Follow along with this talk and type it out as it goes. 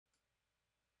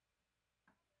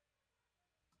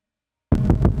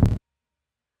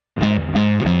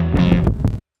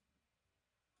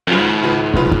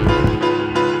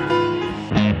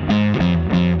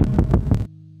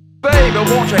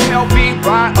won't you help me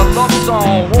write a love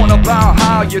song? One about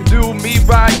how you do me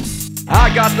right.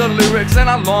 I got the lyrics and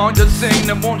I long to sing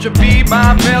them. Won't you be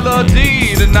my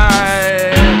melody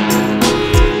tonight?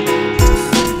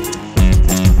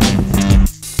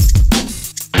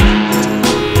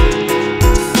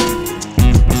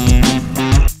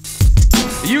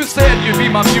 You said you'd be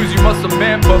my muse, you must have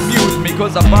meant amuse me,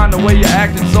 cause I find the way you're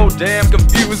acting so damn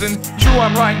confusing. True,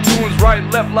 I'm writing tunes right,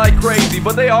 left like crazy,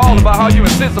 but they all about how you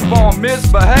insist upon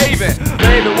misbehaving.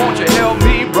 Baby, won't you help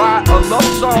me write a love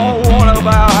song? One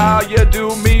about how you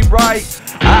do me right.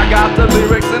 I got the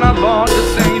lyrics and I long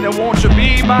to sing them. Won't you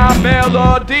be my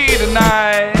melody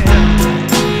tonight?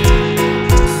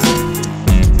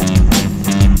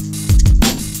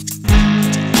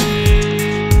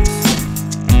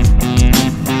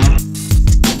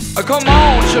 Come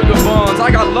on, sugar buns,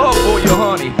 I got love for you,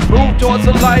 honey. Move towards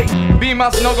the light, be my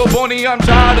snuggle bunny. I'm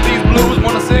tired of these blues,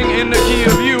 wanna sing in the key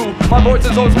of you. My voice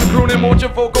is always crooning, won't you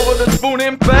folk over the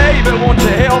spooning? Baby, won't you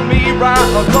help me write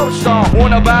a love song?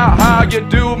 One about how you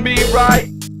do me right.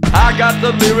 I got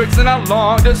the lyrics and I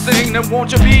long to sing them.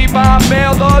 Won't you be my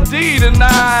melody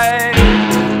tonight?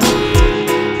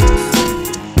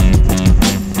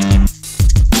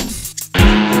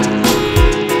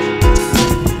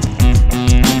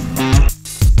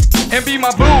 And be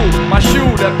my boo, my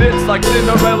shoe that fits like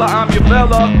Cinderella. I'm your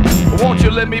fella, won't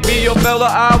you let me be your fella?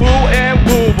 I woo and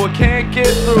woo, but can't get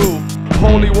through.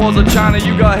 Holy walls of China,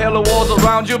 you got hella walls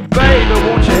around you, baby.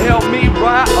 Won't you help me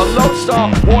write a love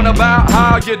song? One about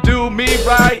how you do me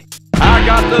right. I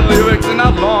got the lyrics and I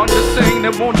long to sing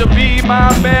them. Won't you be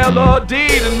my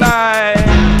melody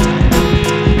tonight?